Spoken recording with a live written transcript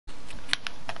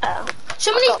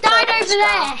Somebody died over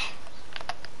there.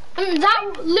 And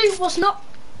that loot was not...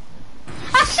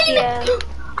 I've seen it!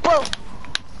 Whoa.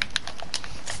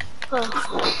 Wait,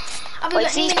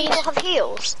 Wait, these people have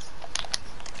heals?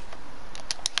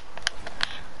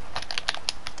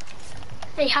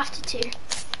 They have to.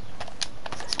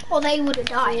 Or they would have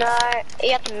died. No, he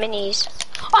had minis.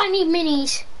 Oh, I need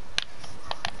minis.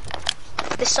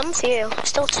 There's some few,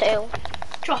 still 2.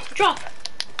 Drop.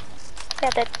 Yeah,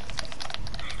 they...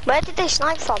 Where did they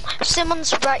snipe from?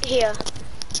 Someone's right here.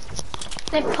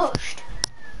 They pushed.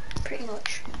 Pretty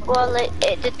much. Well,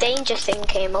 the danger thing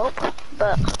came up,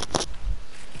 but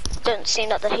don't seem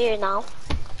that they're here now.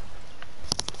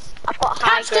 I've got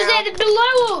high ground. They're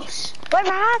below us.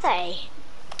 Where are they?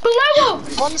 Below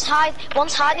us. One's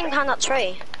hiding behind that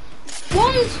tree.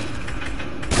 One's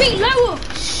below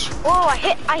us. Whoa!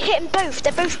 I hit them both.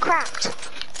 They're both cracked.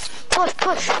 Push.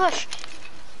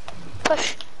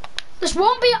 There's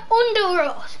one under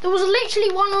us. There was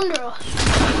literally one under us.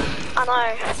 I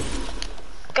know.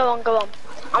 Go on.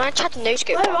 I'm gonna try to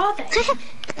no-scope. Where are they?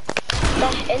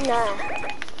 They're in there.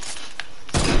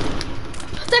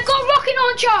 They've got a rocket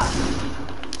launcher.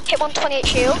 Hit 128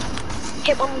 shield.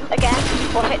 Hit one again,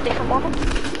 or hit different one.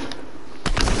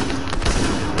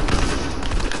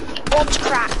 One's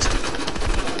cracked.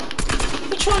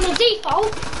 Which one, the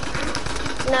default?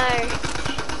 No.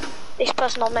 This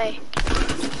person on me.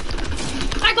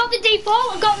 I got the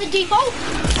default.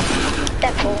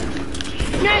 Deadpool.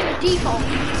 No, the default.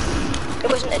 It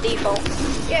wasn't a default.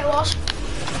 Yeah, it was.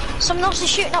 Someone else is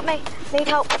shooting at me. Need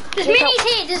help. There's minis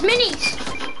here, there's minis.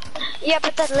 Yeah,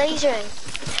 but they're lasering.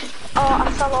 Oh,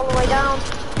 I fell all the way down.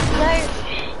 No.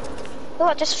 Oh,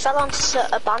 I just fell onto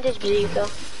a bandage bazooka.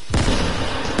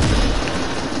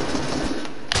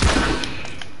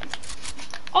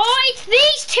 Oh, it's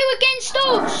these two against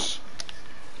us.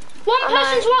 One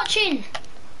person's watching.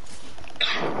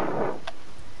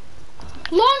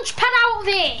 Launch pad out of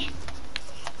here.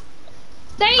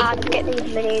 I'll get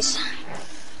these minis.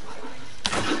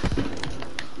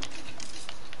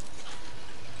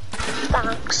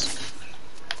 Thanks.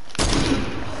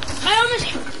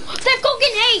 They've got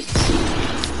grenades.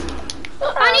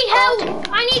 I need help.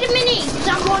 I need a mini.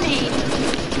 I'm one hit.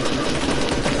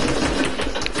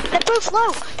 They're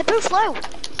both low.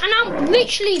 And I'm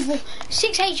literally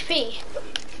 6 HP.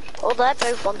 Well, they're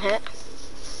both one hit.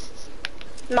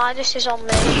 Midas is on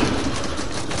me.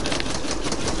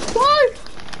 Whoa!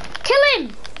 Kill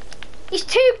him. He's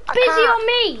too busy on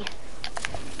me.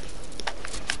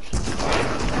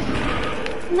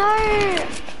 No.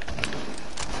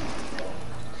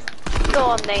 Go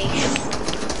on, Nate.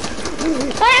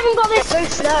 I haven't got this. They're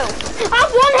both low.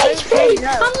 I'm 1 HP.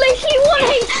 I'm literally 1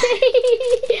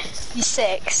 HP. You're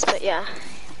 6, but yeah.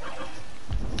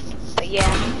 But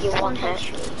yeah, you're 1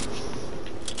 hit.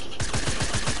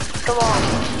 Come on.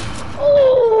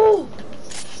 Oh.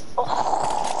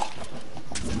 Oh.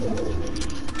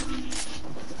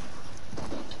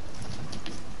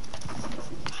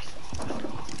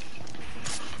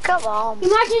 Come on.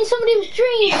 Imagine somebody was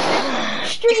stream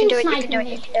You can do sniping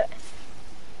me.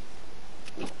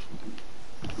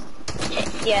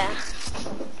 Yeah.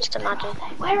 Just imagine.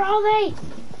 Where are they?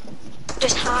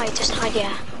 Just hide,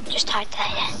 yeah. Just hide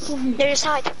there, yeah. No, just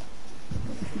hide.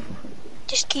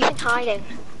 Just keep it hiding.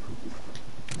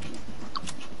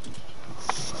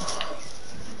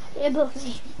 Above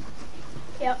me.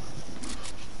 Yep.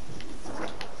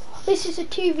 This is a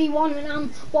 2v1 and I'm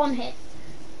 1 hit.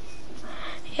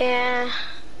 Yeah.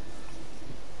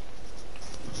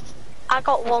 I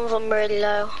got one of them really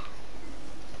low.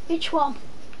 Which one?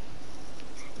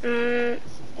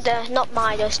 Not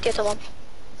Midas, the other one.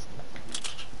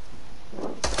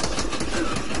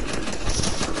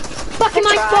 Back in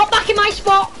my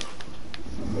spot.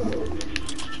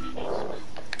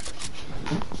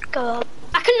 Go on.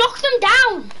 I can knock them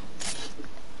down.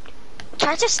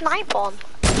 Try to snipe one.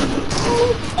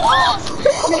 Oh.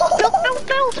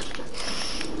 Build.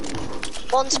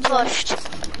 One's pushed.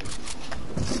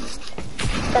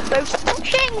 They're both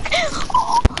pushing.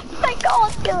 Oh my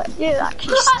god, you're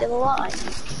actually still alive.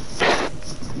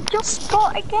 Just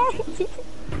spot again.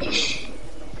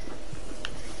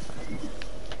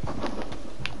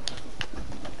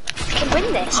 I can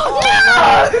win this. No! Okay,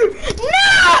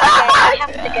 I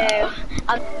have to go.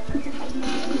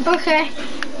 Okay.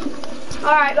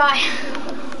 Alright, bye.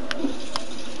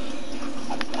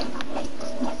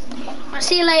 I'll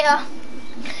see you later.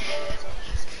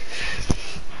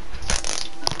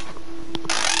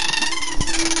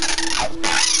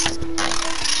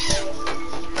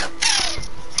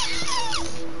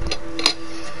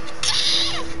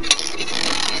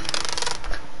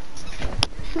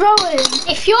 Rowan,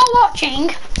 if you're watching,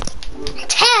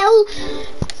 tell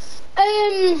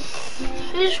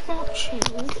who's watching?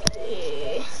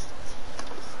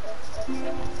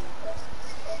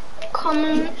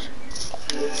 Comments.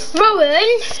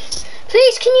 Rowan,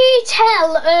 please can you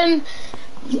tell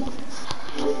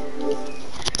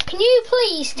can you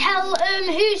please tell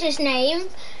who's his name?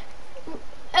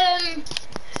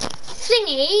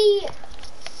 Thingy,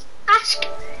 ask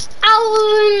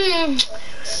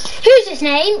who's his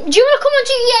name? Do you want to come on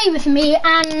GTA with me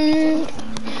and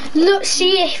look,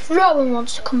 see if Rowan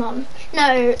wants to come on?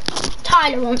 No,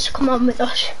 Tyler wants to come on with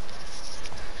us.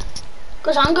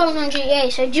 Because I'm going on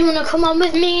GTA, so do you want to come on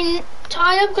with me and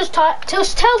Tyler? Because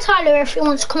tell Tyler if he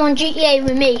wants to come on GTA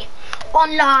with me.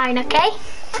 Online, okay?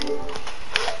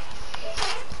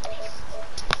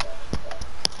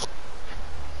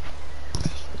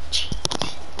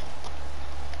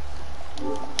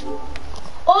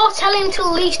 Or tell him to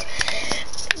at least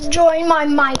join my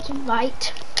mic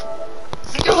invite.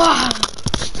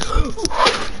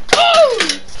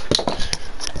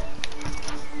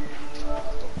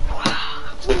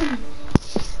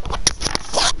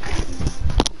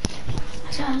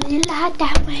 Tell you like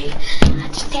that way. I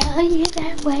just tell you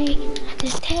that way. I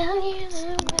just tell you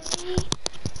that way.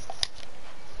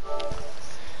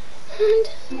 And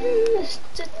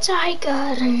the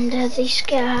tiger under the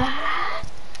sky.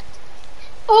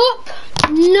 Up,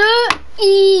 no,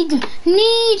 need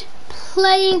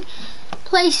playing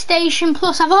PlayStation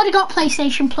Plus. I've already got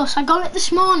PlayStation Plus. I got it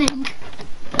this morning.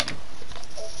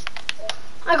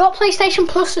 I got PlayStation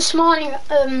Plus this morning.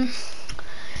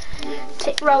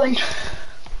 Rowan.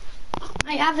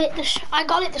 I have it. I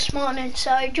got it this morning.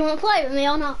 So do you want to play with me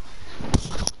or not?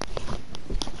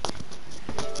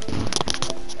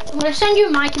 I'm gonna send you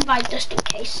a mic invite just in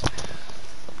case.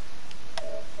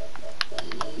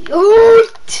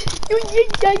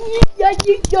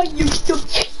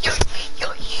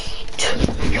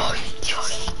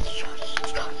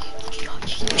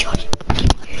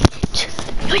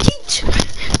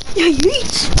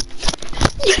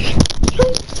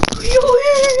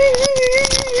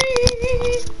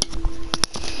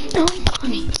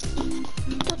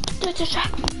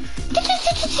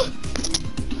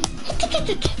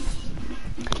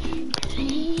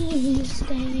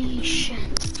 PlayStation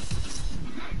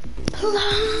Plus.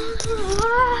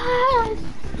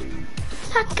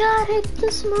 I got it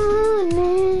this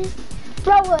morning.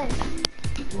 Rowan.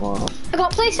 What? I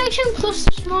got PlayStation Plus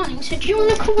this morning, so do you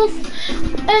want to come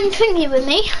and thingy with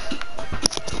me?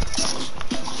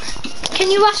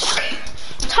 Can you ask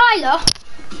Tyler?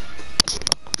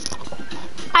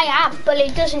 I have, but he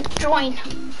doesn't join.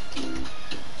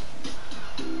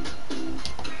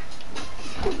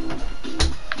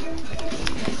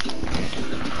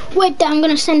 Wait there, I'm going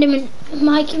to send him a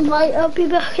mic invite. I'll be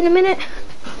back in a minute.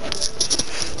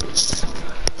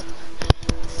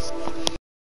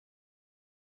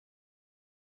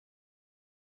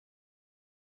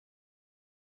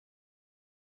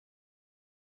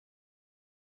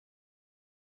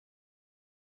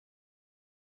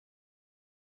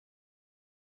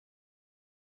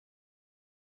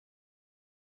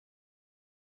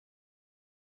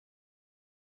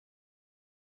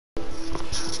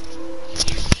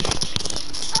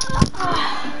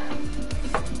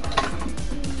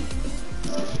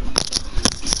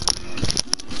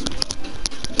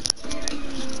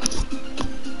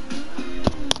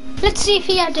 Let's see if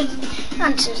he answers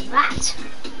that.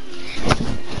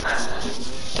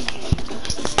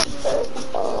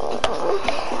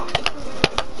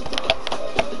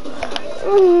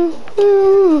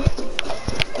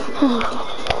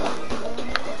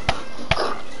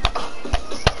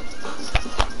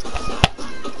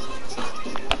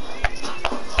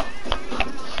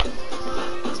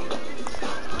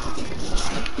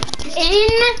 In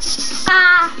a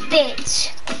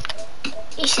bit.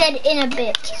 He said in a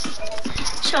bit.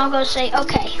 So I'm going to say,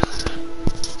 okay.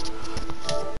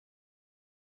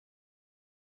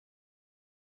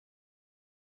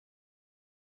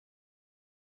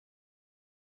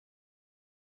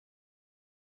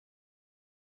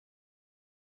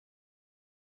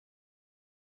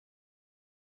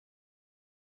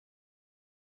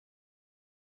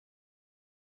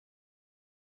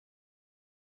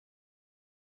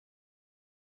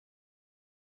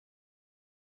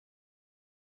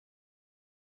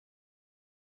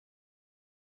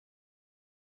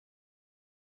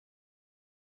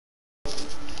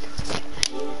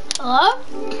 Hello?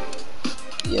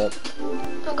 Yep.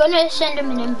 I'm going to send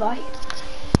him an invite.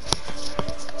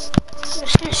 I'm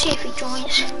just going to see if he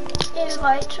joins.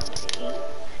 Invite to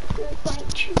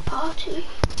party.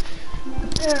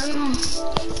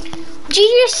 Did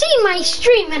you see my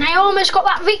stream and I almost got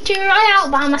that victory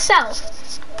royale by myself?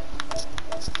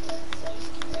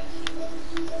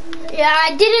 Yeah,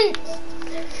 I didn't.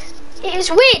 It was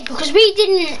weird because we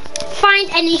didn't find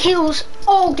any kills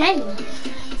all day.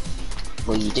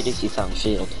 Well, you did if you found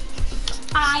shield.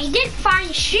 I did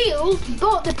find shield,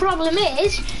 but the problem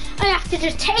is I have to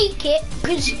just take it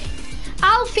because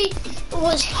Alfie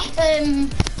was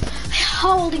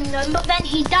holding them, but then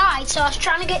he died, so I was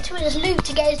trying to get to his loot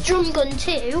to get his drum gun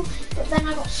too, but then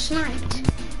I got sniped.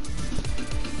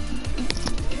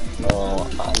 Oh,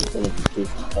 I'm gonna do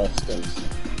customs.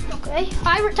 Okay,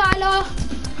 hi Tyler.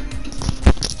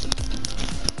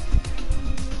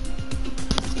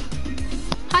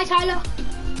 Hi Tyler.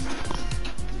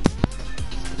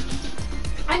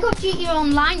 I got GTA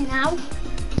Online now.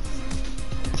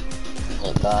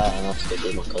 Like that, and I'll still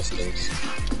do my customs.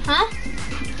 Huh?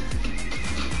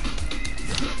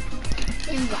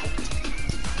 Invite.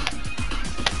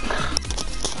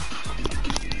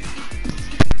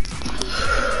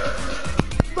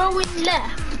 Going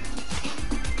left.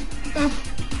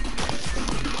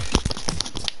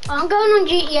 I'm going on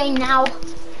GTA now.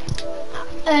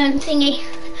 Thingy.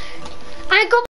 I got